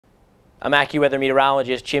I'm AccuWeather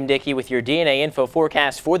meteorologist Jim Dickey with your DNAinfo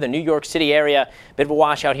forecast for the New York City area. Bit of a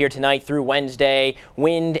washout here tonight through Wednesday.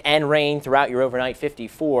 Wind and rain throughout your overnight.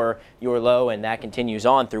 54 your low, and that continues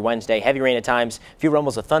on through Wednesday. Heavy rain at times, a few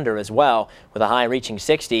rumbles of thunder as well, with a high reaching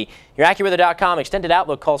 60. Your AccuWeather.com extended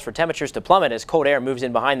outlook calls for temperatures to plummet as cold air moves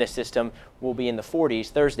in behind this system. We'll be in the 40s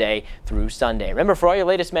Thursday through Sunday. Remember, for all your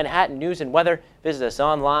latest Manhattan news and weather, visit us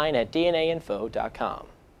online at DNAinfo.com.